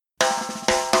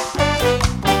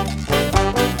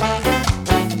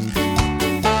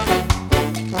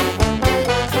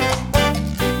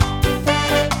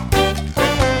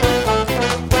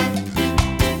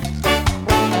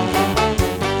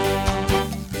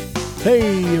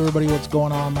Hey everybody, what's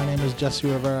going on? My name is Jesse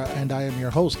Rivera and I am your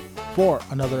host for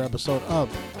another episode of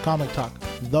Comic Talk,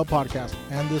 the podcast.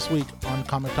 And this week on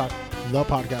Comic Talk, the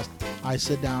podcast, I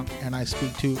sit down and I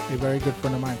speak to a very good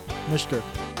friend of mine, Mr.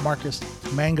 Marcus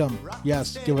Mangum.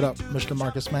 Yes, give it up. Mr.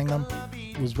 Marcus Mangum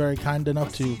was very kind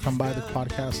enough to come by the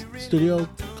podcast studio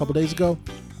a couple days ago.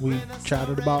 We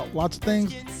chatted about lots of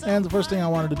things, and the first thing I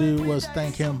wanted to do was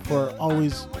thank him for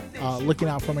always looking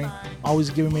out for me,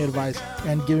 always giving me advice,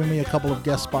 and giving me a couple of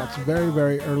guest spots very,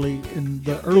 very early in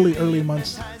the early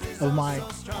months of my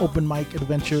open mic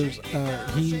adventures.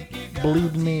 He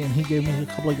believed in me, and he gave me a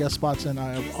couple of guest spots, and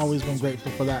I have always been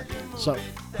grateful for that. So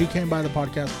he came by the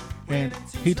podcast, and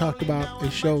he talked about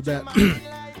a show that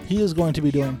he is going to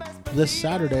be doing this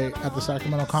Saturday at the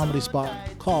Sacramento Comedy Spot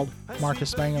called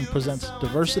Marcus Mangum Presents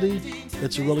Diversity.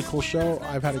 It's a really cool show.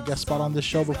 I've had a guest spot on this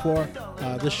show before.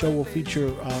 This show will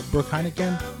feature Brooke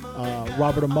Heineken,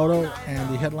 Robert Emoto,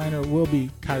 and the headliner will be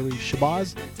Kyrie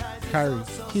Shabazz. Kyrie,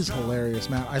 he's hilarious,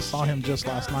 man. I saw him just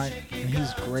last night, and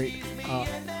he's great.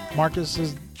 Marcus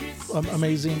is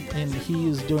amazing, and he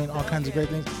is doing all kinds of great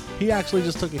things. He actually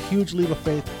just took a huge leap of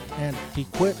faith, and he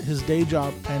quit his day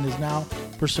job and is now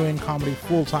pursuing comedy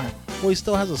full time. Well, he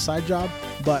still has a side job,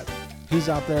 but he's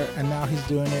out there and now he's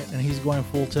doing it and he's going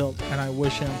full tilt, and I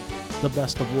wish him the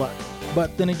best of luck.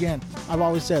 But then again, I've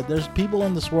always said there's people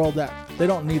in this world that they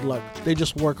don't need luck. They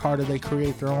just work hard and they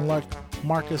create their own luck.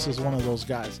 Marcus is one of those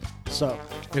guys. So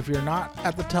if you're not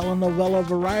at the telenovela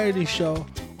variety show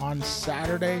on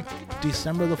Saturday,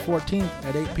 December the 14th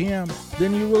at 8 p.m.,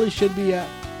 then you really should be at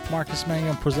Marcus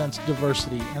Mangum Presents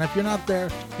Diversity. And if you're not there,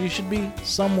 you should be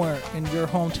somewhere in your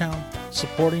hometown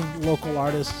supporting local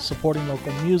artists, supporting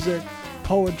local music,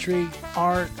 poetry,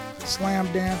 art, slam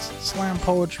dance, slam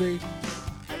poetry,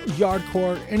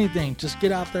 yardcore, anything. Just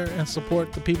get out there and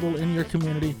support the people in your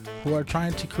community who are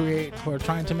trying to create, who are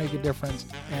trying to make a difference,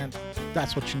 and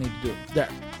that's what you need to do. There,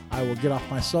 I will get off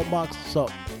my soapbox. So,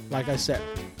 like I said,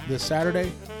 this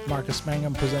Saturday, Marcus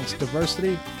Mangum Presents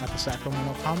Diversity at the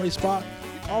Sacramento Comedy Spot.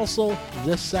 Also,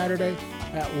 this Saturday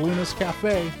at Luna's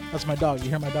Cafe. That's my dog. You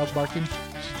hear my dog barking?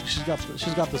 She's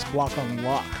got this block on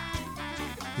lock.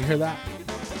 You hear that?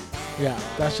 Yeah,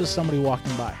 that's just somebody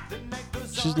walking by.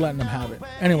 She's letting them have it.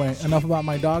 Anyway, enough about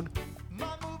my dog.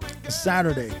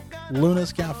 Saturday,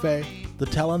 Luna's Cafe, the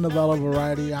telenovela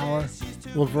variety hour.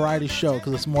 Well, variety show,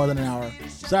 because it's more than an hour.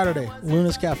 Saturday,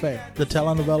 Luna's Cafe, the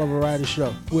telenovela variety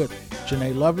show with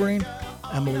Janae Lovering,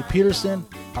 Emily Peterson,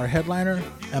 our headliner,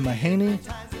 Emma Haney,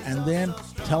 and then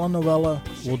telenovela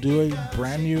will do a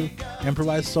brand new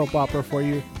improvised soap opera for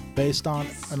you based on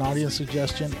an audience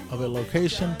suggestion of a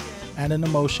location and an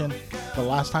emotion. The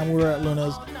last time we were at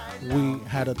Luna's, we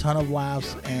had a ton of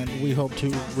laughs, and we hope to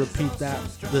repeat that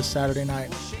this Saturday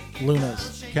night.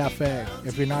 Luna's Cafe.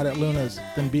 If you're not at Luna's,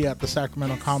 then be at the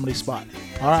Sacramento Comedy Spot.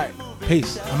 All right,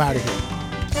 peace. I'm out of here.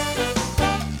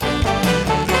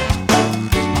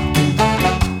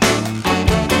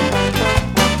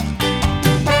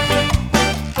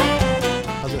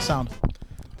 Sound?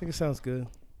 I think it sounds good.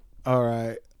 All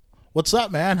right. What's up,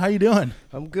 man? How you doing?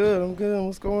 I'm good.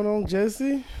 What's going on,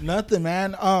 Jesse? Nothing,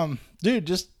 man. Dude,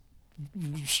 just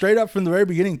straight up from the very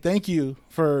beginning, thank you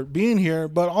for being here,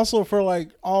 but also for like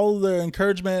all the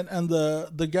encouragement and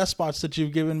the guest spots that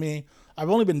you've given me. I've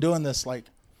only been doing this like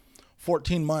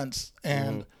 14 months,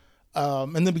 and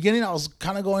in the beginning I was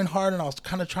kind of going hard and I was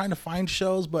kind of trying to find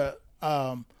shows, but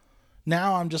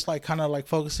now I'm just like kind of like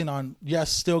focusing on,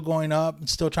 yes, still going up and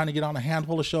still trying to get on a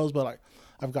handful of shows, but like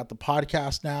I've got the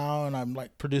podcast now and I'm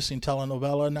like producing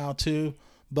telenovela now too.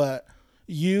 But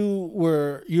you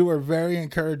were very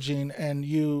encouraging, and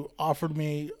you offered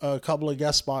me a couple of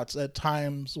guest spots at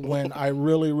times when I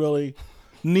really, really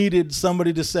needed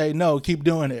somebody to say, no, keep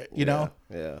doing it, you know?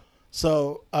 Yeah.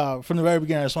 So from the very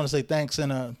beginning, I just want to say thanks,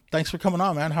 and thanks for coming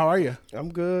on, man. How are you?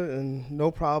 I'm good, and no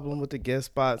problem with the guest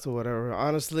spots or whatever.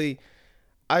 Honestly,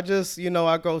 I just,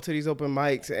 I go to these open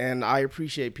mics, and I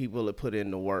appreciate people that put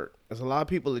in the work. There's a lot of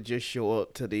people that just show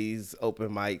up to these open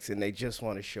mics, and they just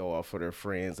want to show off for their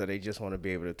friends, or they just want to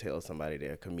be able to tell somebody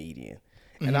they're a comedian.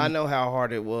 And I know how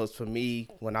hard it was for me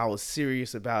when I was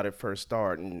serious about it first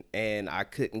starting, and I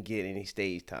couldn't get any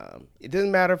stage time. It doesn't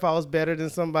matter if I was better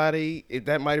than somebody.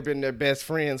 That might have been their best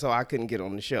friend, so I couldn't get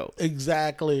on the show.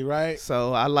 Exactly, right?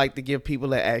 So I like to give people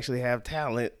that actually have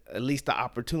talent at least the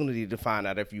opportunity to find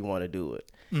out if you want to do it.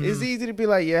 It's easy to be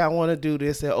like, yeah, I want to do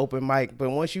this at open mic, but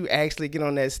once you actually get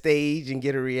on that stage and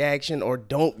get a reaction or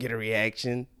don't get a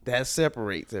reaction, that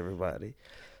separates everybody.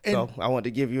 And so I want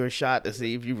to give you a shot to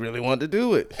see if you really want to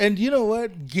do it. And you know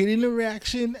what? Getting a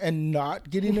reaction and not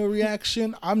getting a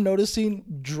reaction, I'm noticing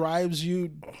drives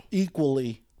you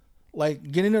equally.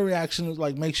 Like getting a reaction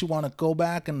like makes you want to go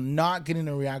back, and not getting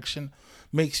a reaction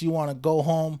makes you want to go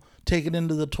home, take it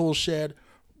into the tool shed,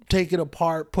 take it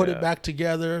apart, put it back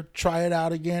together, try it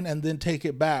out again, and then take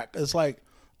it back. It's like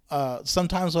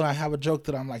sometimes when I have a joke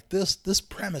that I'm like, this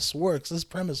premise works,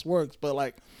 but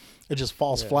like it just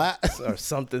falls flat. Or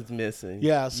something's missing.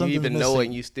 Yeah, something's you even missing. know it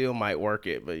and you still might work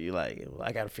it, but you like, well,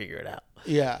 I got to figure it out.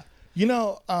 Yeah. You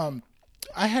know,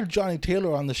 I had Johnny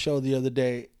Taylor on the show the other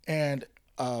day, and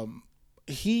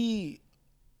he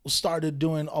started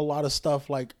doing a lot of stuff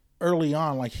like early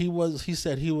on. Like he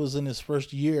said he was in his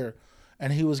first year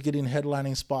and he was getting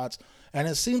headlining spots. And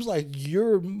it seems like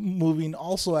you're moving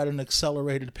also at an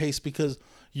accelerated pace, because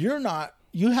you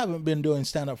haven't been doing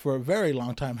stand-up for a very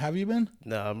long time. Have you been?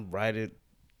 No, I'm right at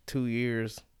 2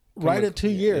 years. Right at 2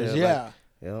 years, yeah.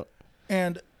 Like,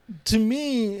 And to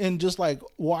me, in just like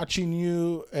watching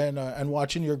you and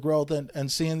watching your growth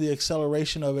and seeing the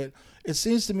acceleration of it, it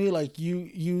seems to me like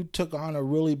you took on a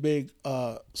really big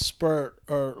spurt,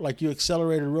 or like you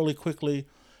accelerated really quickly.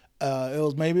 It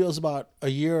was about a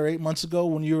year or 8 months ago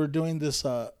when you were doing this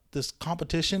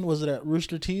competition. Was it at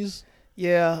Rooster Teeth?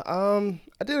 Yeah,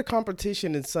 I did a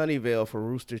competition in Sunnyvale for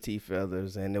Rooster Teeth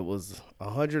Feathers, and it was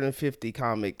 150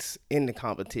 comics in the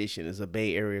competition. It's a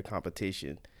Bay Area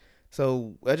competition.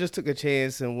 So I just took a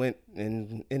chance and went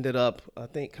and ended up, I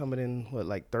think, coming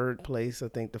in, third place, I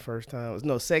think the first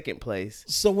time. Second place.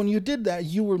 So when you did that,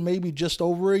 you were maybe just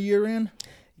over a year in?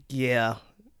 Yeah.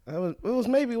 It was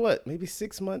maybe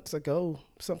 6 months ago,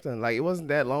 something. Like, it wasn't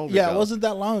that long ago. Yeah, it wasn't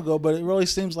that long ago, but it really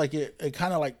seems like it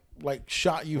kind of like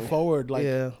shot you forward. Like,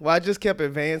 yeah. Well, I just kept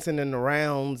advancing in the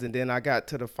rounds, and then I got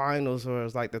to the finals where it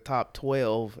was like the top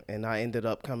 12, and I ended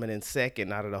up coming in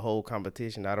second out of the whole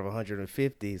competition, out of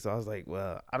 150. So I was like,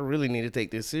 well, I really need to take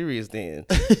this serious then,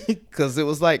 because it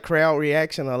was like crowd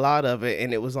reaction, a lot of it,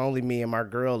 and it was only me and my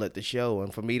girl at the show.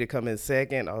 And for me to come in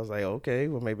second, I was like, okay,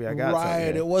 well, maybe I got something.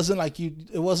 Right. It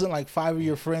wasn't like 5 of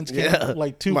your friends came,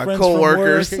 like 2 my friends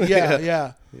coworkers. From work.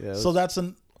 Yeah.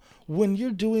 So when you're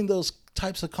doing those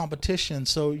types of competition,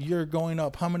 so you're going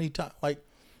up how many times, like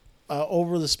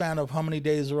over the span of how many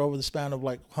days, or over the span of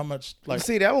like how much? Like,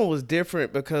 see, that one was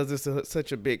different because it's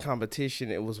such a big competition.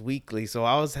 It was weekly, so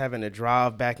I was having to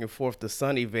drive back and forth to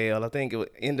Sunnyvale. I think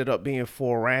it ended up being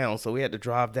 4 rounds, so we had to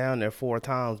drive down there 4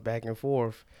 times back and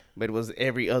forth. But it was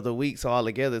every other week, so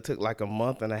altogether it took like a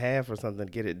month and a half or something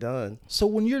to get it done. So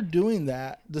when you're doing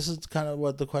that, this is kind of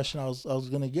what the question I was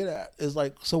going to get at is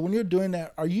like, so when you're doing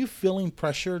that, are you feeling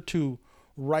pressure to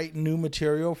write new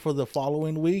material for the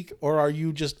following week, or are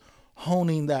you just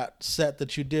honing that set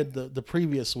that you did the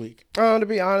previous week? To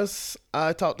be honest,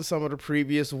 I talked to some of the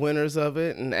previous winners of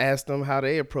it and asked them how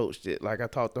they approached it. Like, I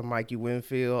talked to Mikey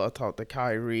Winfield, I talked to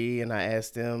Kyrie, and I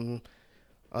asked them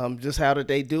just how did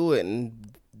they do it,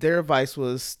 and their advice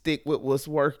was stick with what's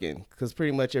working, because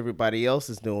pretty much everybody else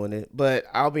is doing it. But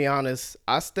I'll be honest,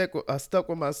 I stuck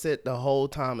with my set the whole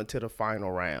time until the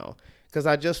final round, because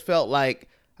I just felt like,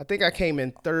 I think I came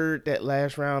in third that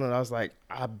last round, and I was like,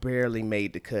 I barely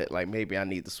made the cut. Like, maybe I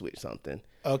need to switch something.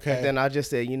 Okay. And then I just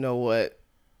said, you know what?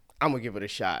 I'm going to give it a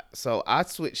shot. So I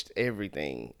switched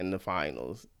everything in the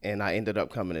finals, and I ended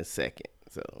up coming in second.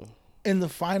 So in the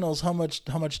finals, how much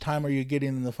time are you getting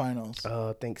in the finals?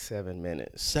 I think 7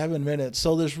 minutes. 7 minutes.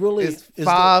 So there's really... It's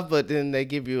 5, but then they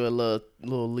give you a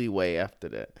little leeway after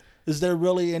that. Is there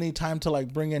really any time to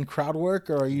like bring in crowd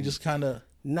work, or are you just kind of...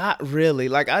 Not really.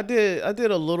 Like, I did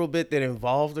a little bit that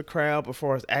involved the crowd, but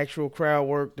for actual crowd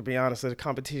work, to be honest, at a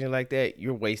competition like that,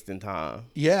 you're wasting time.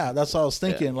 Yeah, that's what I was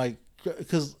thinking. Yeah. Like,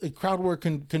 because crowd work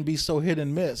can be so hit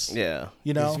and miss. Yeah.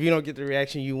 You know? If you don't get the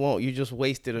reaction you want, you just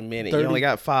wasted a minute. 30. You only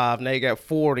got 5. Now you got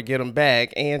 4 to get them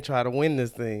back and try to win this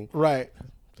thing. Right.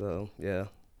 So, yeah.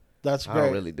 That's great. I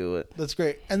don't really do it. That's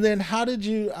great. And then how did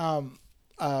you,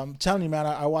 telling you, man,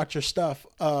 I watch your stuff.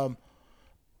 A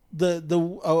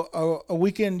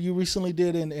weekend you recently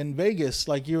did in Vegas,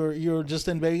 like you're just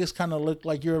in Vegas, kind of looked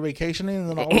like you were vacationing, and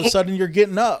then all of a sudden you're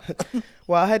getting up.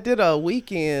 Well, I did a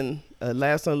weekend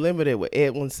Last Unlimited with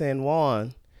Edwin San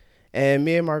Juan, and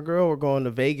me and my girl were going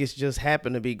to Vegas. Just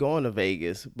happened to be going to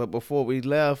Vegas, but before we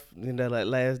left, like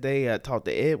last day, I talked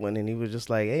to Edwin, and he was just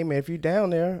like, "Hey man, if you down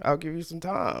there, I'll give you some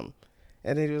time."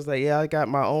 And then he was like, "Yeah, I got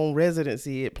my own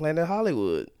residency at Planet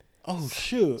Hollywood." Oh,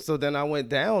 shoot. So then I went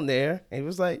down there, and he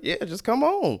was like, yeah, just come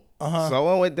on. Uh-huh. So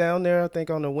I went down there, I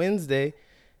think on a Wednesday,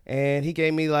 and he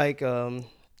gave me like 10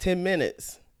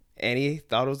 minutes, and he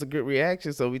thought it was a good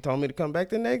reaction, so he told me to come back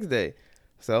the next day.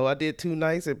 So I did 2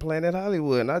 nights at Planet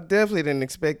Hollywood, and I definitely didn't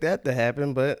expect that to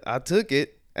happen, but I took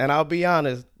it. And I'll be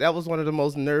honest, that was one of the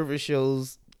most nervous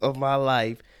shows of my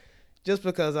life, just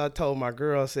because I told my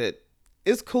girl, I said,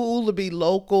 it's cool to be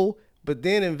local, But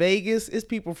then in Vegas, it's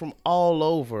people from all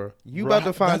over. You about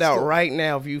to find out right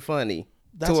now if you funny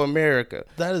to America.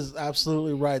 That is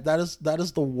absolutely right. That is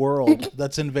the world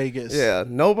that's in Vegas. Yeah,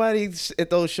 nobody at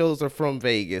those shows are from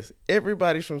Vegas.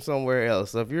 Everybody's from somewhere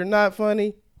else. So if you're not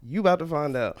funny, you about to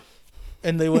find out.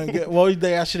 And they wouldn't get. Well,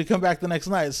 they asked you to come back the next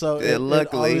night, so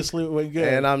luckily, obviously it went good.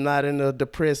 And I'm not in a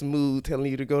depressed mood telling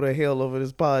you to go to hell over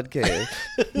this podcast.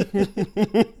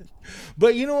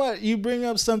 But you know what? You bring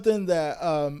up something that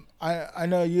I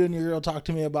know you and your girl talked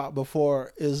to me about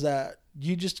before, is that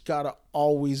you just gotta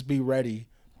always be ready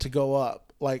to go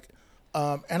up. Like,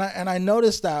 and I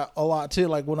noticed that a lot too.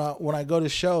 Like when I go to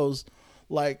shows,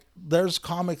 like there's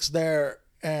comics there,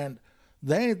 and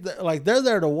they're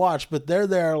there to watch, but they're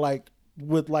there like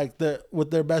with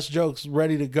their best jokes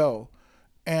ready to go.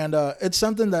 And it's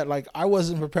something that like I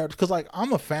wasn't prepared, because like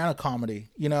I'm a fan of comedy,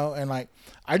 you know, and like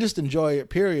I just enjoy it,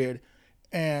 period.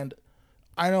 And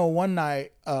I know one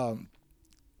night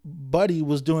Buddy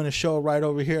was doing a show right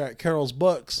over here at Carol's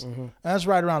Books, and that's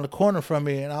right around the corner from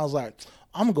me. And I was like,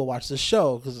 I'm gonna go watch this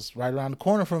show because it's right around the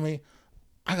corner from me.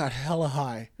 I got hella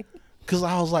high because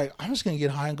I was like, I'm just gonna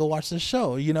get high and go watch this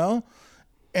show, you know.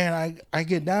 And I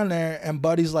get down there, and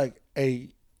Buddy's like, hey.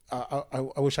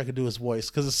 I wish I could do his voice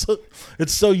because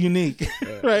it's so unique,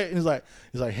 yeah. Right? And he's like,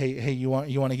 hey, you want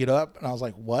to get up? And I was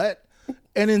like, what?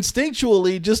 And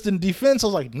instinctually, just in defense, I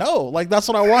was like, no, like that's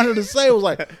what I wanted to say. I was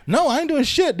like, no, I ain't doing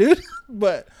shit, dude.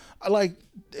 But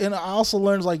and I also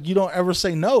learned like you don't ever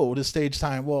say no to stage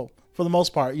time. Well, for the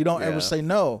most part, you don't ever say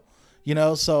no, you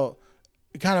know. So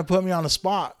it kind of put me on the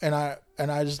spot, and I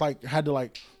just like had to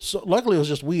like. So luckily, it was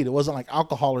just weed. It wasn't like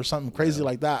alcohol or something crazy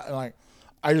like that. And like.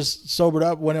 I just sobered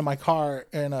up, went in my car,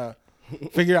 and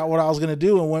figured out what I was going to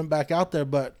do and went back out there.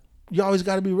 But you always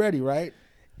got to be ready, right?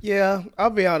 Yeah,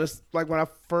 I'll be honest. Like when I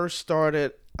first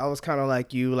started, I was kind of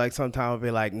like you. Like sometimes I'd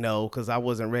be like, no, because I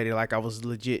wasn't ready. Like I was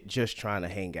legit just trying to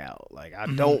hang out. Like I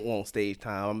don't want stage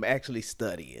time. I'm actually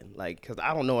studying. Like because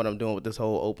I don't know what I'm doing with this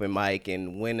whole open mic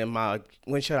and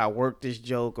when should I work this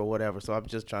joke or whatever. So I'm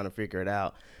just trying to figure it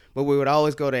out. But we would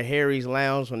always go to Harry's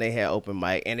Lounge when they had open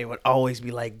mic, and it would always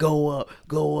be like, go up,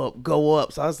 go up, go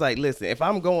up. So I was like, listen, if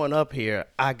I'm going up here,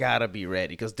 I got to be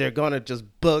ready because they're going to just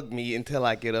bug me until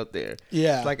I get up there.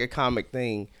 Yeah. It's like a comic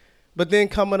thing. But then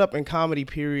coming up in comedy,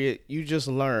 period, you just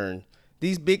learn.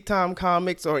 These big-time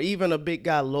comics or even a big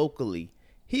guy locally,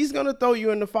 he's going to throw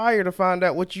you in the fire to find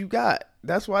out what you got.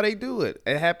 That's why they do it.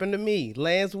 It happened to me.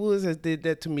 Lance Woods has did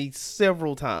that to me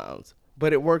several times.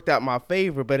 But it worked out my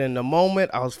favor. But in the moment,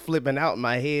 I was flipping out in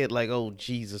my head like, oh,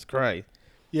 Jesus Christ.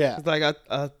 Yeah. It's like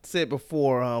I said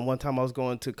before, one time I was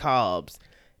going to Cobb's,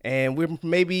 and we're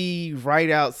maybe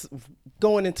right out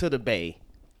going into the Bay.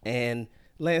 And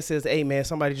Lance says, hey, man,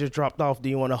 somebody just dropped off. Do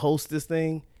you want to host this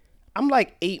thing? I'm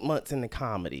like 8 months into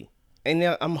comedy. And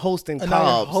now I'm hosting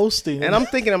Cobb's. And I'm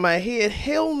thinking in my head,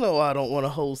 hell no, I don't want to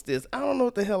host this. I don't know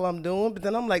what the hell I'm doing. But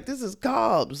then I'm like, this is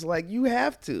Cobb's. Like, you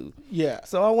have to. Yeah.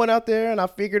 So I went out there and I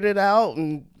figured it out.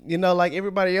 And, you know, like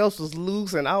everybody else was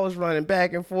loose. And I was running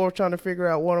back and forth trying to figure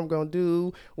out what I'm going to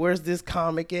do. Where's this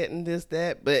comic at and this,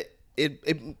 that. But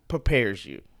it prepares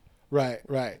you. Right,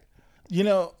 right. You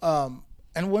know,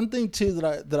 and one thing, too,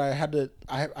 that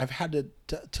I've had to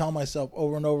tell myself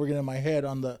over and over again in my head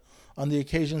on the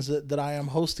occasions that I am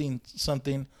hosting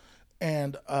something.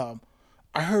 And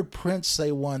I heard Prince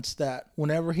say once that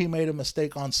whenever he made a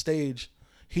mistake on stage,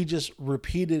 he just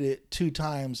repeated it 2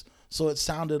 times. So it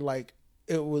sounded like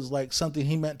it was like something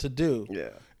he meant to do. Yeah.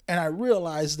 And I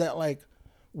realized that like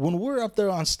when we're up there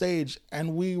on stage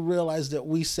and we realize that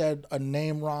we said a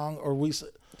name wrong or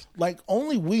like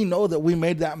only we know that we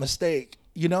made that mistake.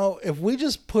 You know, if we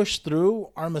just push through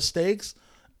our mistakes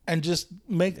and just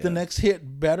make the next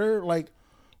hit better. Like,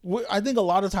 I think a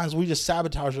lot of times we just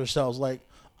sabotage ourselves. Like,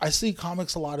 I see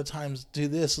comics a lot of times do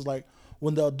this, is like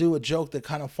when they'll do a joke that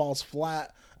kind of falls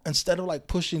flat, instead of like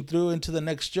pushing through into the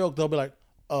next joke, they'll be like,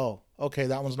 oh, okay,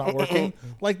 that one's not working.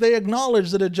 Like they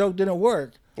acknowledge that a joke didn't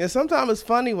work. And sometimes it's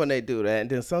funny when they do that, and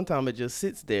then sometimes it just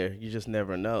sits there. You just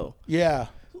never know. Yeah.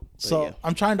 So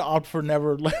I'm trying to opt for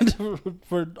never,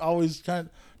 for always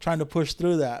trying to push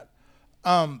through that.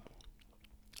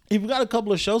 You've got a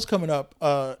couple of shows coming up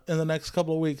in the next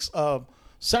couple of weeks.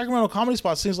 Sacramento Comedy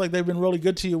Spot seems like they've been really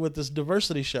good to you with this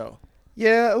diversity show.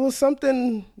 Yeah, it was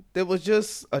something that was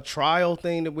just a trial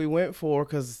thing that we went for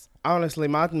because honestly,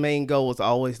 my main goal was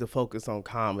always to focus on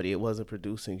comedy. It wasn't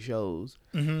producing shows.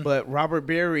 Mm-hmm. But Robert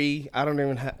Berry, I don't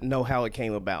even know how it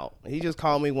came about. He just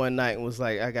called me one night and was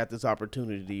like, I got this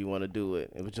opportunity. Do you want to do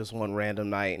it? It was just one random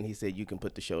night, and he said, you can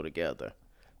put the show together.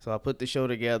 So I put the show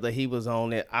together. He was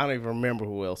on it. I don't even remember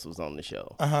who else was on the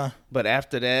show. Uh-huh. But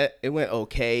after that, it went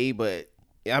okay, but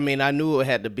I mean, I knew it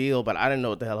had the bill, but I didn't know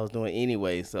what the hell I was doing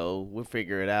anyway. So we'll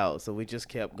figure it out. So we just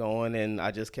kept going, and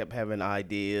I just kept having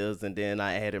ideas. And then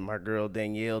I added my girl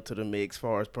Danielle to the mix as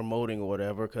far as promoting or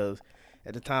whatever, because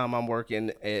at the time I'm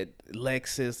working at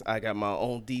Lexus. I got my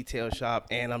own detail shop,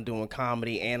 and I'm doing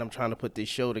comedy, and I'm trying to put this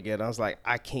show together. I was like,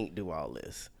 I can't do all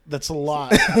this. That's a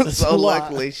lot. That's So a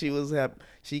lot. luckily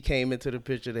she came into the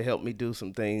picture to help me do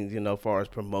some things, as far as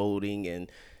promoting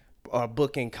and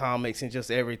booking comics and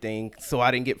just everything, so I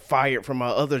didn't get fired from my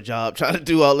other job trying to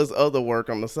do all this other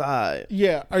work on the side.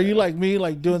 Yeah. Are you like me,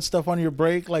 like doing stuff on your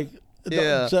break? Like,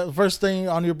 Yeah. the first thing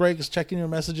on your break is checking your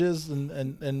messages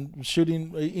and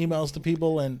shooting emails to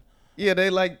people and. Yeah, they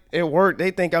like at work, they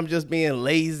think I'm just being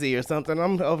lazy or something.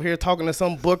 I'm over here talking to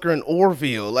some booker in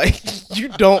Orville. Like, you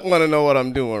don't want to know what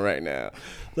I'm doing right now.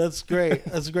 That's great.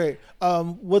 That's great.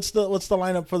 What's the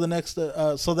lineup for the next?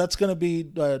 So that's going to be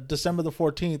December the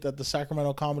 14th at the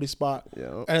Sacramento Comedy Spot.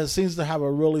 Yeah. And it seems to have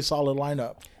a really solid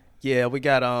lineup. Yeah, we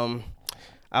got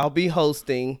I'll be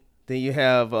hosting. Then you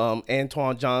have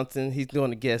Antoine Johnson. He's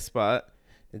doing the guest spot.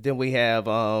 And then we have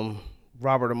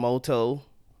Robert Emoto,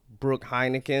 Brooke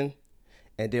Heineken,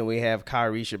 and then we have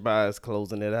Kyrie Shabazz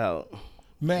closing it out.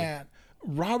 Man,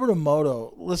 Robert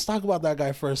Emoto. Let's talk about that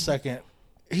guy for a second.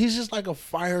 He's just like a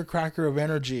firecracker of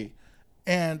energy,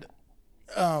 and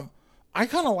I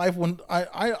kind of like when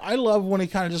I love when he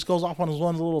kind of just goes off on his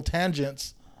one little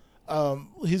tangents.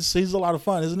 He's a lot of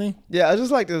fun, isn't he? Yeah,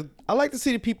 I like to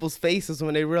see the people's faces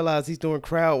when they realize he's doing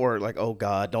crowd work. Like, oh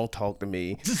God, don't talk to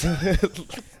me.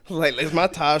 Like, is my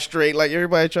tie straight? Like,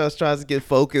 everybody tries to get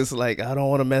focused. Like, I don't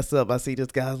want to mess up. I see this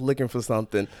guy's looking for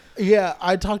something. Yeah,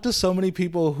 I talked to so many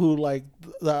people who like.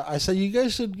 I said, you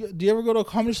guys should. Do you ever go to a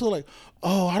comedy show? Like,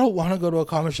 oh, I don't want to go to a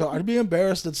comedy show. I'd be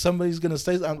embarrassed that somebody's gonna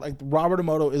say. I'm like, Robert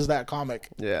Emoto is that comic.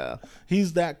 Yeah,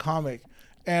 he's that comic,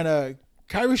 and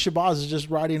Kyrie Shabazz is just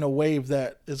riding a wave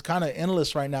that is kind of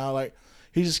endless right now. Like,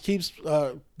 he just keeps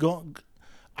going.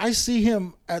 I see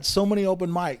him at so many open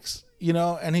mics,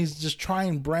 and he's just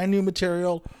trying brand new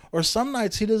material. Or some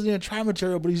nights he doesn't even try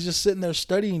material, but he's just sitting there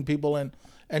studying people and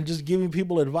just giving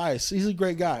people advice. He's a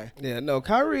great guy. Yeah, no,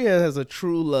 Kyrie has a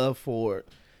true love for it.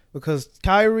 Because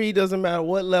Kyrie, doesn't matter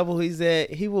what level he's at,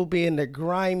 he will be in the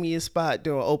grimiest spot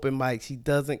doing open mics. He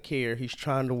doesn't care. He's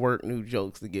trying to work new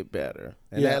jokes to get better.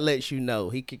 And that lets you know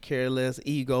he could care less,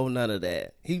 ego, none of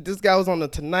that. This guy was on the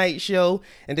Tonight Show,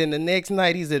 and then the next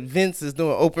night he's at Vince's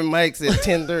doing open mics at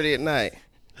 10:30 at night.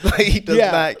 Like, he does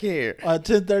not care.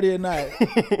 10:30 at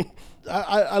night.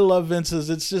 I love Vince's.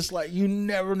 It's just like you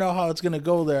never know how it's going to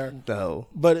go there. No.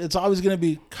 But it's always going to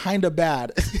be kind of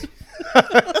bad.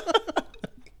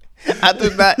 I do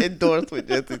not endorse what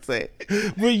Jesse said.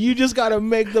 But you just got to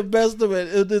make the best of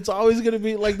it. It's always going to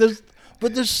be like there's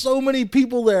so many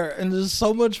people there, and there's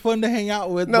so much fun to hang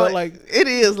out with. No, but like it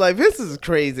is like this is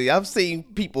crazy. I've seen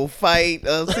people fight.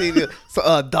 I've seen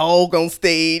a dog on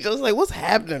stage. I was like, what's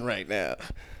happening right now?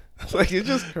 Like, it's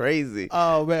just crazy.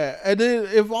 Oh man! And then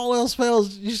if all else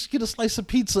fails, you just get a slice of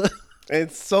pizza. And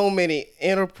so many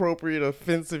inappropriate,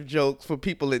 offensive jokes for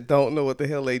people that don't know what the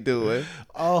hell they doing.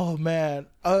 Oh man!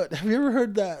 Have you ever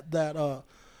heard that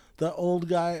old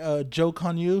guy joke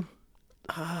on you?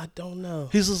 I don't know.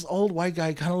 He's this old white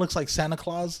guy, kind of looks like Santa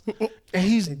Claus, and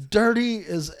he's dirty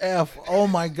as F. Oh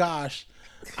my gosh!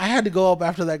 I had to go up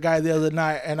after that guy the other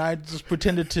night, and I just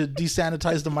pretended to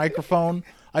desanitize the microphone.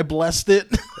 I blessed it.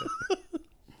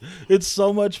 It's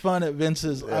so much fun at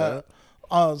Vince's. Yeah.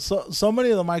 So many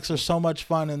of the mics are so much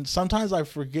fun, and sometimes I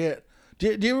forget.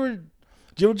 Do you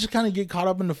ever just kind of get caught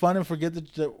up in the fun and forget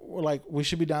that like we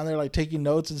should be down there like taking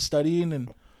notes and studying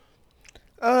and?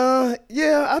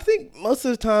 Yeah, I think most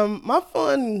of the time my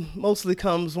fun mostly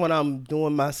comes when I'm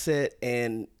doing my set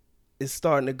and it's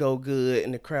starting to go good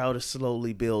and the crowd is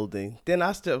slowly building. Then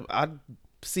I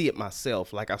see it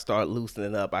myself. Like, I start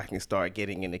loosening up. I can start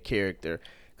getting into character.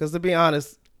 Because to be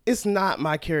honest, it's not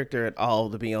my character at all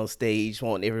to be on stage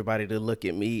wanting everybody to look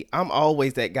at me. I'm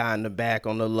always that guy in the back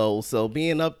on the low. So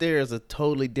being up there is a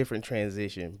totally different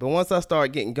transition. But once I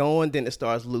start getting going, then it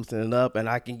starts loosening up and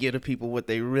I can give the people what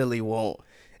they really want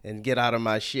and get out of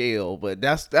my shell. But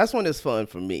that's when it's fun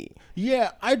for me. Yeah,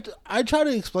 I try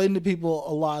to explain to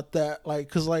people a lot that, like,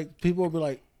 because like people will be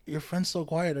like, your friend's so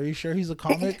quiet. Are you sure he's a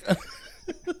comic?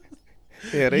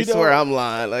 Yeah, they swear I'm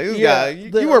lying. Like, this guy,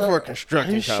 you work for a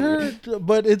construction company. Sure?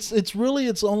 But it's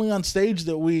only on stage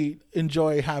that we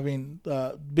enjoy having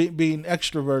being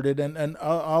extroverted, and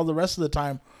all the rest of the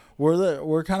time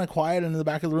we're kind of quiet in the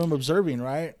back of the room observing,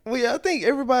 right? Well, yeah, I think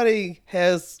everybody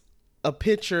has a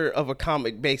picture of a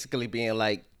comic basically being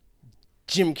like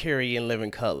Jim Carrey in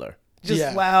Living Color.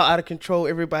 Just loud, out of control,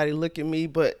 everybody look at me,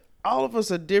 but all of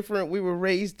us are different. We were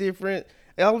raised different.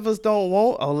 all of us don't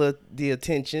want all of the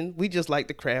attention. We just like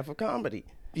the craft of comedy.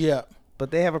 Yeah. But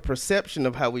they have a perception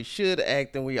of how we should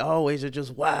act, and we always are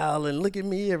just wild and look at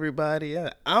me, everybody.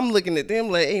 I'm looking at them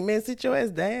like, hey, man, sit your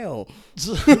ass down.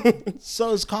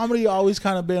 So has comedy always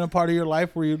kind of been a part of your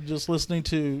life where you're just listening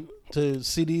to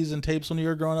CDs and tapes when you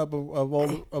were growing up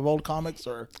of old comics?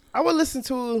 Or I would listen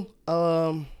to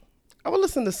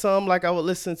some, like I would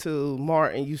listen to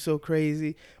Martin, You So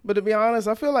Crazy. But to be honest,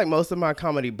 I feel like most of my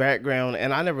comedy background,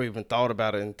 and I never even thought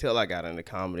about it until I got into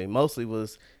comedy, mostly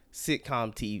was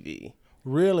sitcom TV.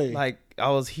 really? Like, I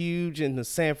was huge into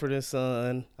Sanford and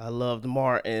Son. I loved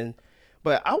Martin.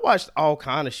 But I watched all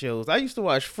kind of shows. I used to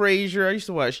watch Frasier. I used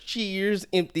to watch Cheers,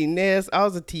 Empty Nest. I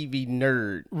was a TV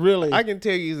nerd. Really? I can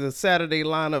tell you the Saturday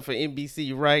lineup for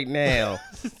NBC right now.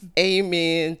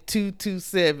 Amen,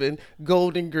 227,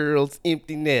 Golden Girls,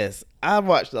 Empty Nest. I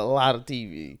watched a lot of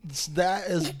TV. That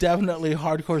is definitely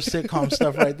hardcore sitcom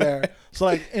stuff right there. So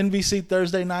like NBC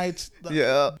Thursday nights.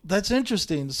 Yeah. That's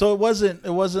interesting. So it wasn't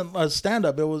a stand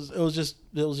up. It was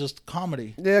just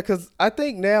comedy. Yeah, because I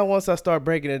think now once I start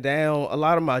breaking it down, a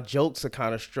lot of my jokes are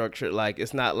kind of structured. Like,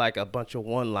 it's not like a bunch of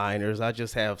one-liners. I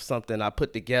just have something I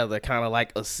put together, kind of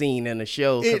like a scene in a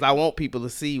show, because I want people to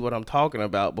see what I'm talking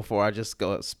about before I just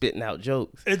go spitting out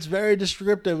jokes. It's very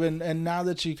descriptive, and now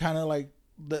that you kind of like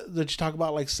that you talk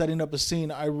about like setting up a scene,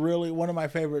 one of my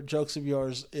favorite jokes of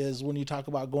yours is when you talk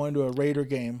about going to a Raider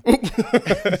game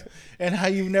and how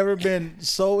you've never been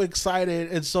so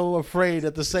excited and so afraid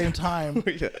at the same time.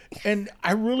 Yeah. And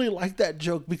I really like that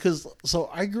joke because so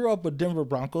I grew up a Denver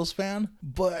Broncos fan,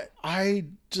 but I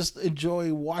just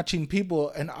enjoy watching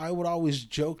people, and I would always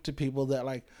joke to people that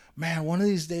like, man, one of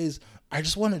these days I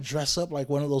just want to dress up like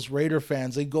one of those Raider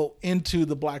fans. They go into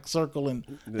the black circle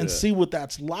and see what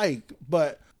that's like.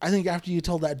 But I think after you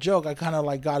told that joke, I kind of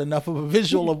like got enough of a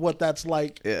visual of what that's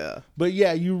like. Yeah. But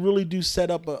yeah, you really do set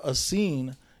up a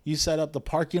scene. You set up the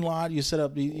parking lot. You set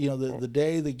up the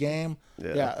day, the game.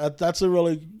 Yeah, that's a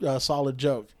really solid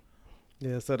joke.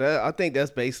 Yeah, so I think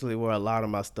that's basically where a lot of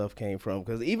my stuff came from.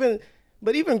 Because even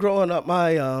growing up,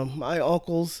 my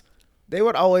uncles, they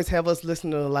would always have us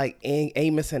listen to like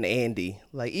Amos and Andy.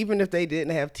 Like, even if they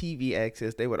didn't have TV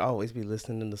access, they would always be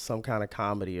listening to some kind of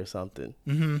comedy or something.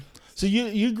 Mm-hmm. So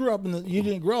you grew up you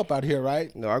didn't grow up out here,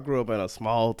 right? No, I grew up in a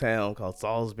small town called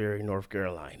Salisbury, North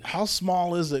Carolina. How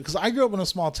small is it? Because I grew up in a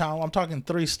small town. I'm talking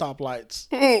 3 stoplights.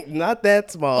 Not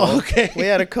that small. Okay. We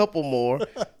had a couple more.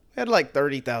 We had like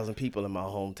 30,000 people in my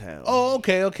hometown. Oh,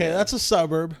 okay. Yeah. That's a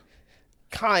suburb.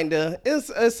 Kinda.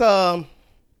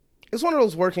 It's one of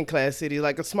those working class cities,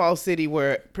 like a small city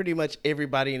where pretty much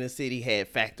everybody in the city had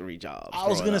factory jobs. I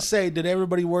was gonna say, did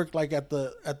everybody work like at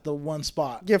the one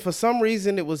spot? Yeah, for some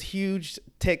reason it was huge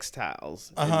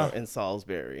textiles in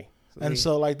Salisbury.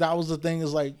 So like that was the thing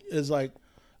is like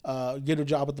get a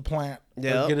job at the plant.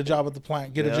 Yeah. Get a job at the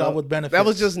plant. Get a job with benefits. That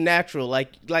was just natural,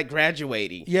 like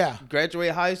graduating. Yeah.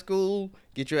 Graduate high school,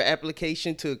 get your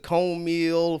application to Cone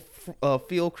Mill,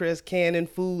 Fieldcrest, Cannon,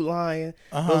 Food Lion.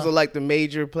 Those are like the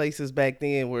major places back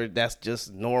then where that's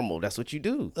just normal. That's what you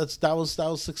do. That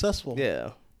was successful.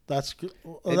 Yeah. That's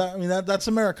that's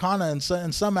Americana in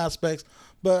some aspects,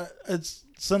 but it's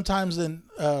sometimes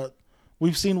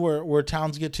we've seen where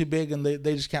towns get too big and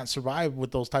they just can't survive with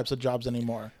those types of jobs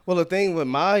anymore. Well, the thing with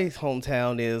my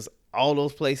hometown is all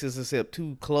those places except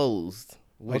 2 closed,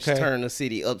 which turned the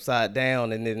city upside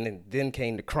down, and then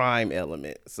came the crime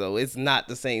element. So it's not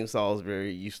the same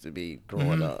Salisbury it used to be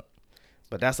growing up.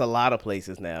 But that's a lot of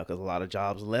places now because a lot of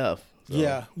jobs left. So.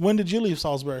 Yeah. When did you leave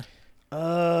Salisbury?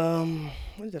 When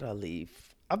did I leave?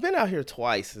 I've been out here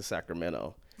twice in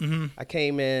Sacramento. Mm-hmm. I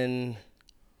came in.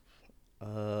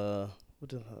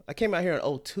 I came out here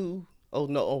in 02.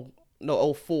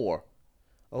 04.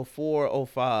 04,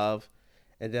 05.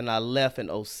 And then I left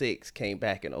in 06, came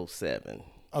back in 07.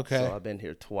 Okay. So I've been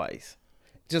here twice.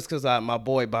 Just because my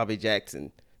boy Bobby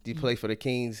Jackson, he played for the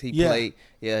Kings. He played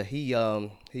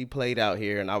out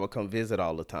here, and I would come visit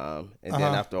all the time. And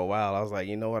then after a while, I was like,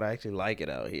 you know what? I actually like it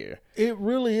out here. It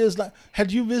really is. Like,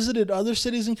 had you visited other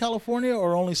cities in California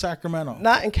or only Sacramento?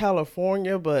 Not in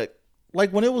California, but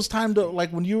like when it was time to,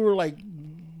 like when you were like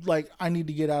I need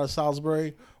to get out of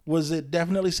Salisbury, was it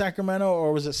definitely Sacramento,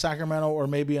 or was it Sacramento or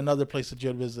maybe another place that you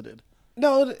had visited?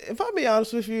 No, if I'll be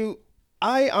honest with you,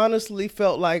 I honestly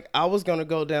felt like I was going to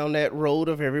go down that road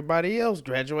of everybody else,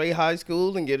 graduate high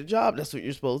school and get a job. That's what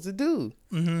you're supposed to do.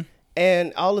 Mm-hmm.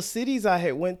 And all the cities I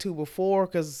had went to before,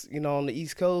 because, on the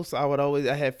East Coast, I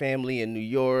had family in New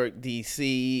York,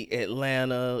 D.C.,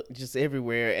 Atlanta, just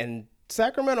everywhere. And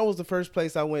Sacramento was the first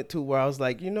place I went to where I was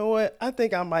like, you know what? I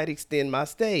think I might extend my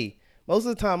stay. most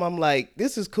of the time I'm like,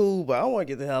 this is cool, but I want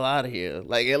to get the hell out of here.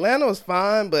 Like, Atlanta was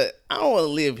fine, but I don't want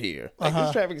to live here. Like,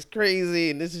 this traffic is crazy,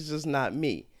 and this is just not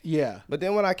me. Yeah. But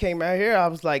then when I came out here, I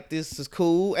was like, this is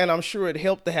cool. And I'm sure it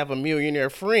helped to have a millionaire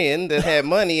friend that had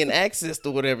money and access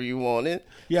to whatever you wanted.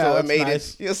 Yeah, so that's it made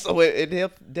nice. it. Yeah, so it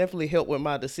helped, definitely helped with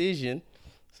my decision.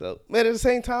 So, but at the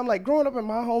same time, like growing up in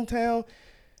my hometown,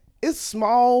 it's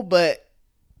small, but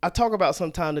I talk about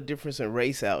sometimes the difference in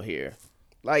race out here.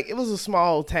 Like, it was a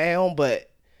small town, but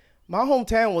my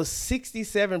hometown was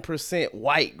 67%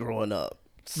 white growing up.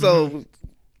 So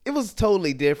it was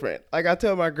totally different. Like, I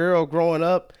tell my girl growing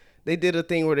up, they did a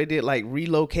thing where they did like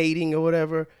relocating or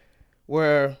whatever,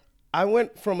 where I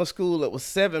went from a school that was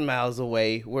 7 miles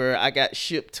away, where I got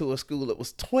shipped to a school that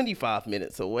was 25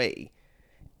 minutes away.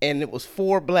 And it was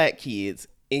 4 black kids,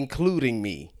 including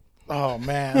me. Oh,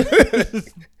 man.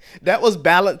 That was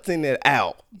balancing it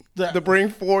out That- to bring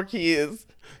 4 kids.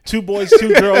 2 boys,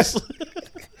 2 girls.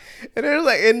 And they're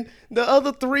like, and the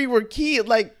other 3 were kids,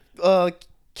 like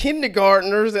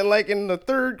kindergartners, and like in the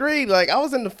 3rd grade. Like, I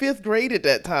was in the 5th grade at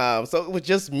that time, so it was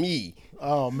just me.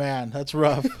 Oh, man, that's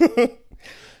rough.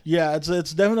 Yeah,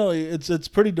 it's definitely it's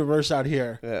pretty diverse out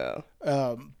here.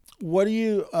 Yeah. What do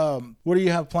you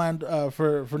have planned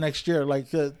for next year? Like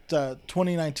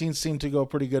 2019 seemed to go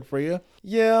pretty good for you.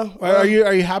 Yeah. Are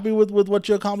you happy with what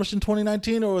you accomplished in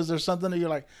 2019, or was there something that you're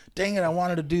like, dang it, I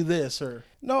wanted to do this? Or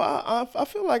No, I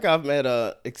feel like I've met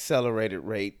a accelerated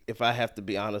rate, if I have to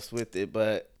be honest with it.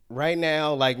 But right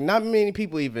now, like, not many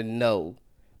people even know.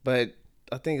 But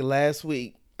I think last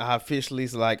week I officially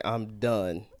was like, I'm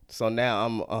done. So now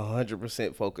I'm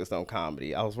 100% focused on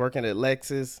comedy. I was working at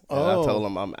Lexus, and I told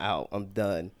them I'm out. I'm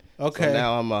done. Okay. So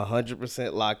now I'm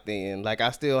 100% locked in. Like,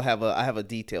 I still have a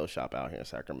detail shop out here in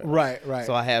Sacramento. right.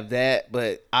 So I have that,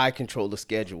 but I control the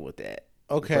schedule with that.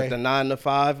 Okay. But the 9 to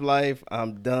 5 life,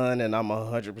 I'm done, and I'm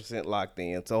 100% locked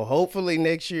in. So hopefully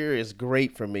next year is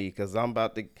great for me, because I'm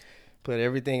about to put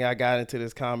everything I got into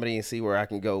this comedy and see where I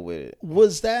can go with it.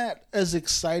 Was that as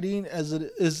exciting as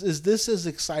it is? Is this as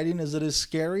exciting as it is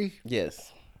scary?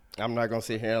 Yes. I'm not going to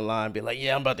sit here in line and be like,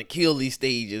 yeah, I'm about to kill these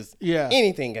stages. Yeah.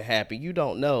 Anything can happen. You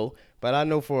don't know. But I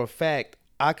know for a fact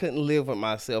I couldn't live with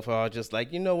myself. I was just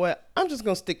like, you know what? I'm just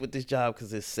going to stick with this job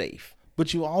because it's safe.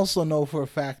 But you also know for a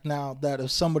fact now that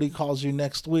if somebody calls you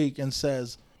next week and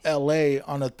says LA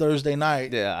on a Thursday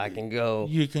night, Yeah, I can go.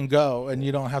 you can go and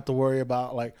you don't have to worry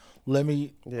about like, let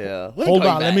me Yeah. hold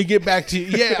on, let me get back to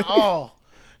you. Yeah. Oh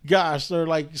gosh. Or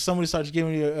like somebody starts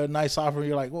giving you a nice offer and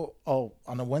you're like, well, oh,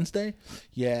 on a Wednesday?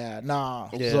 Yeah, nah.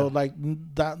 Yeah. So like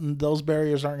those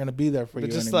barriers aren't going to be there for But you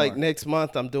just anymore. like next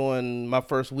month, I'm doing my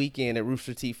first weekend at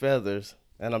Rooster T. Feathers,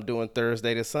 and I'm doing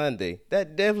Thursday to Sunday.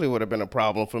 That definitely would have been a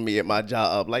problem for me at my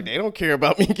job. Like, they don't care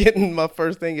about me getting my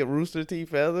first thing at Rooster T.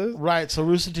 Feathers. Right. So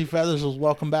Rooster T. Feathers was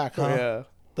welcome back, huh? Yeah.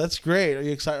 That's great. Are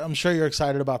you excited? I'm sure you're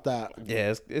excited about that.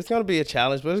 Yeah, it's going to be a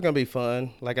challenge, but it's going to be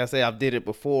fun. Like I say, I've did it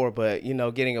before, but, you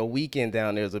know, getting a weekend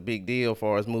down there is a big deal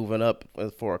for us moving up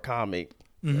for a comic.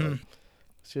 Mm-hmm.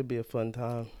 Should be a fun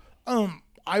time.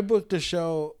 I booked a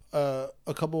show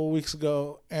a couple of weeks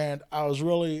ago, and I was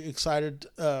really excited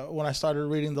when I started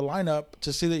reading the lineup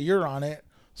to see that you're on it.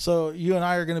 So you and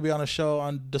I are going to be on a show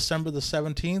on December the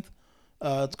 17th.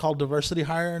 It's called Diversity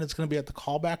Hire, and it's going to be at the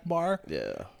Callback Bar.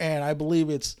 Yeah. And I believe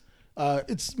it's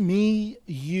me,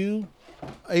 you,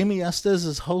 Amy Estes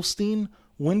is hosting,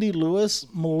 Wendy Lewis,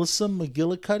 Melissa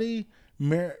McGillicuddy,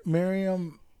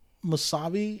 Miriam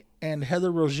Musavi, and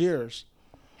Heather Rogiers.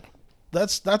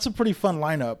 That's a pretty fun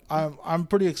lineup. I'm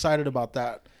pretty excited about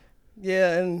that.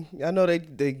 Yeah, and I know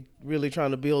they really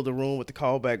trying to build a room with the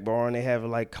Callback Bar, and they have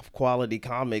like quality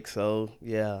comics. So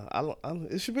yeah,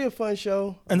 it should be a fun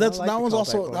show. And I like the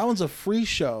Callback Bar. that one's a free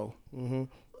show.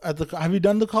 Mm-hmm. Have you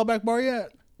done the Callback Bar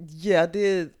yet? Yeah, I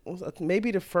did. Maybe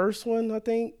the first one. I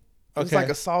think it was like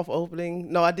a soft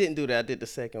opening. No, I didn't do that. I did the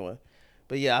second one.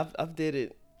 But yeah, I've did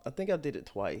it. I think I did it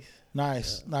twice.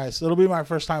 Nice. It'll be my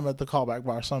first time at the Callback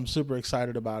Bar, so I'm super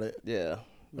excited about it. Yeah.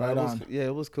 Right on. Yeah,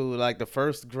 it was cool. Like the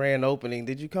first grand opening.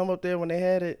 Did you come up there when they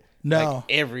had it? No. Like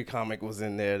every comic was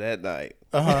in there that night.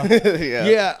 Uh-huh. Yeah.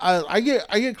 Yeah, I get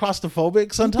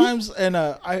claustrophobic sometimes, and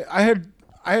I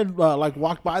had like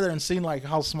walked by there and seen like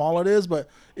how small it is, but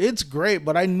it's great.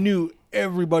 But I knew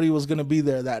everybody was gonna be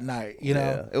there that night. You know.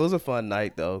 Yeah, it was a fun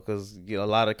night though, because you know a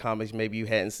lot of comics maybe you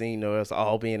hadn't seen, or us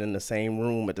all being in the same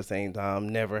room at the same time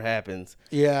never happens.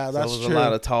 Yeah, that's so it was true. a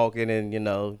lot of talking, and you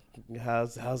know,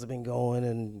 how's it been going,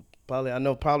 and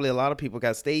probably a lot of people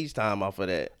got stage time off of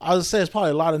that. I would say it's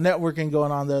probably a lot of networking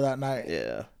going on there that night.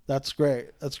 Yeah, that's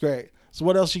great. So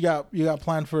what else you got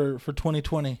planned for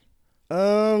 2020? I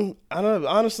don't know.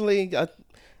 Honestly,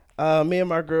 Me and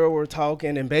my girl were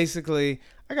talking, and basically,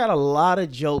 I got a lot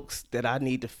of jokes that I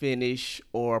need to finish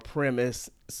or premise.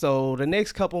 So the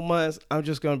next couple months, I'm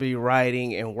just going to be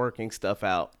writing and working stuff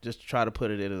out, just to try to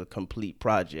put it in a complete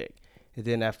project. And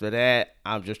then after that,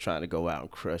 I'm just trying to go out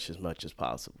and crush as much as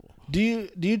possible. Do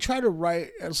you try to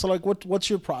write? So like, what's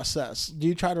your process? Do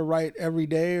you try to write every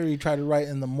day, or you try to write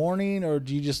in the morning, or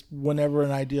do you just whenever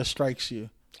an idea strikes you?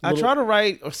 I try to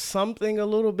write something a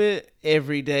little bit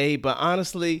every day, but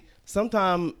honestly,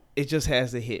 sometimes it just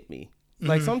has to hit me.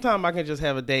 Like sometimes I can just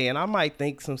have a day and I might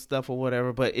think some stuff or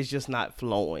whatever, but it's just not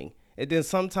flowing. And then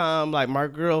sometimes, like my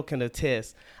girl can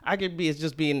attest, I could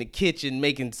just be in the kitchen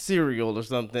making cereal or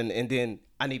something, and then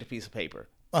I need a piece of paper.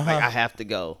 Like I have to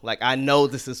go. Like I know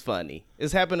this is funny.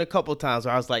 It's happened a couple times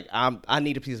where I was like, I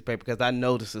need a piece of paper because I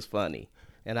know this is funny,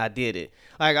 and I did it.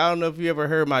 Like I don't know if you ever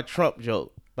heard my Trump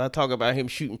joke, but I talk about him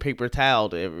shooting paper towel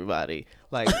to everybody.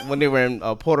 Like when they were in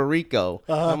Puerto Rico,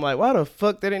 I'm like, why the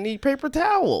fuck did they need paper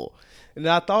towel? And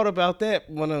I thought about that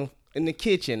when I'm in the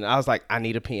kitchen. I was like, I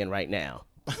need a pen right now.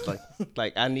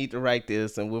 Like I need to write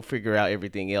this, and we'll figure out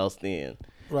everything else then.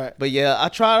 Right. But yeah,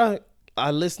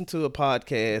 I listened to a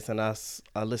podcast, and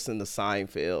I listened to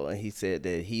Seinfeld, and he said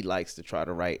that he likes to try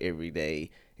to write every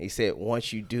day. He said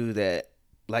once you do that,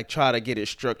 like try to get it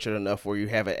structured enough where you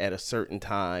have it at a certain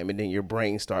time, and then your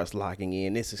brain starts locking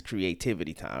in. This is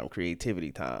creativity time.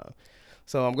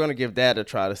 So I'm going to give that a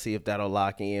try to see if that'll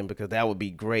lock in, because that would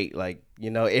be great. Like,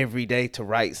 every day to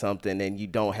write something, and you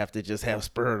don't have to just have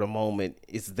spur of the moment.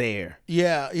 It's there.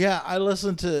 Yeah. I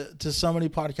listen to so many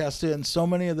podcasts too, and so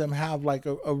many of them have like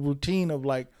a routine of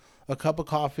like a cup of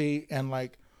coffee and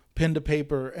like pen to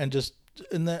paper, and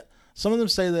that some of them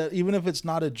say that even if it's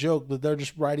not a joke, but they're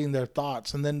just writing their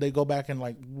thoughts, and then they go back and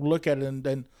like look at it, and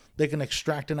then they can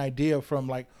extract an idea from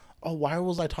like, oh, why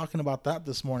was I talking about that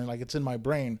this morning? Like it's in my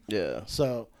brain. Yeah.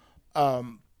 So,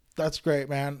 that's great,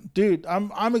 man. Dude,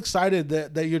 I'm excited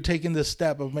that you're taking this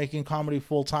step of making comedy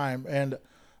full time. And,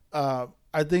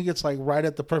 I think it's like right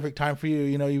at the perfect time for you.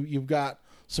 You've got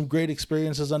some great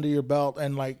experiences under your belt,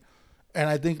 and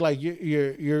I think like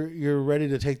you're ready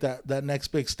to take that next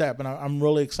big step. And I'm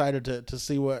really excited to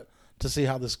see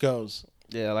how this goes.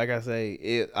 Yeah, like I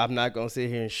say, I'm not gonna sit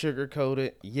here and sugarcoat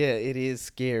it. Yeah, it is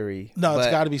scary. No, it's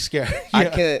got to be scary.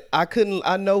 Yeah.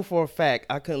 I know for a fact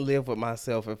I couldn't live with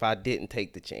myself if I didn't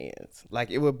take the chance.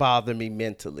 Like it would bother me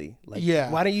mentally. Like, yeah.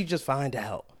 Why don't you just find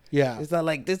out? Yeah. It's not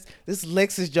like this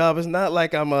Lexus job is not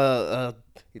like I'm the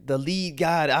lead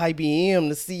guy at IBM,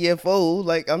 the CFO.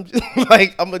 Like I'm just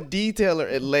like I'm a detailer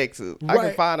at Lexus. Right. I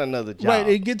can find another job. Right.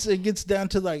 It gets down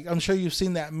to like, I'm sure you've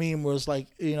seen that meme where it's like,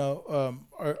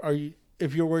 are you,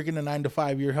 if you're working a 9 to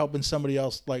 5, you're helping somebody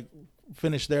else like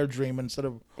finish their dream instead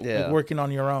of like, working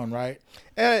on your own, right?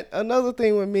 And another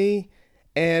thing with me,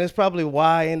 and it's probably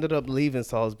why I ended up leaving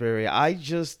Salisbury, I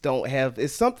just don't have,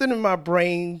 it's something in my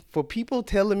brain for people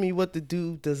telling me what to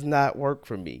do does not work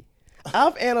for me.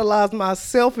 I've analyzed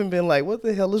myself and been like, what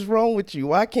the hell is wrong with you?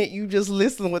 Why can't you just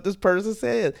listen to what this person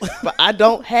says? But I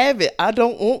don't have it. I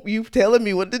don't want you telling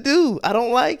me what to do. I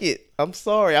don't like it. I'm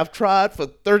sorry. I've tried for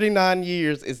 39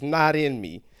 years. It's not in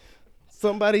me.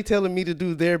 Somebody telling me to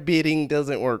do their bidding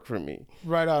doesn't work for me.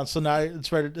 Right on. So now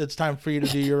it's time for you to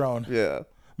do your own. Yeah.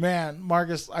 Man,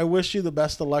 Marcus, I wish you the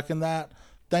best of luck in that.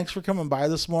 Thanks for coming by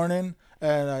this morning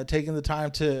and taking the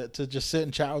time to just sit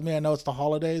and chat with me. I know it's the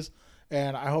holidays.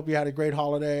 And I hope you had a great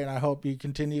holiday, and I hope you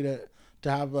continue to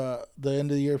have the end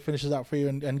of the year finishes out for you,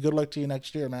 and good luck to you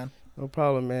next year, man. No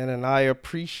problem, man. And I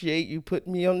appreciate you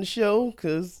putting me on the show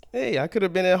because, hey, I could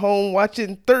have been at home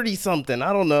watching 30-something.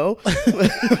 I don't know.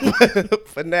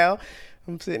 For now,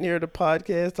 I'm sitting here at the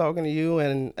podcast talking to you,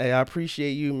 and hey, I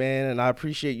appreciate you, man, and I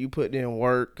appreciate you putting in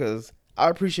work because I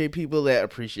appreciate people that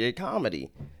appreciate comedy.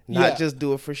 Not just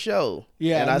do it for show.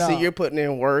 Yeah, and I see you're putting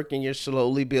in work and you're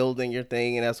slowly building your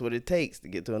thing, and that's what it takes to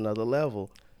get to another level.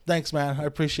 Thanks, man. I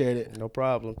appreciate it. No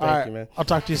problem. Thank you, man. I'll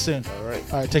talk to you soon. All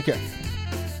right. All right, take care.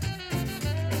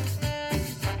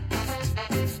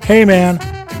 Hey, man.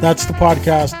 That's the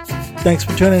podcast. Thanks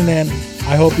for tuning in.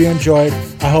 I hope you enjoyed.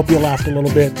 I hope you laughed a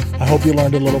little bit. I hope you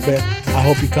learned a little bit. I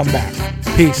hope you come back.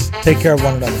 Peace. Take care of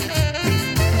one another.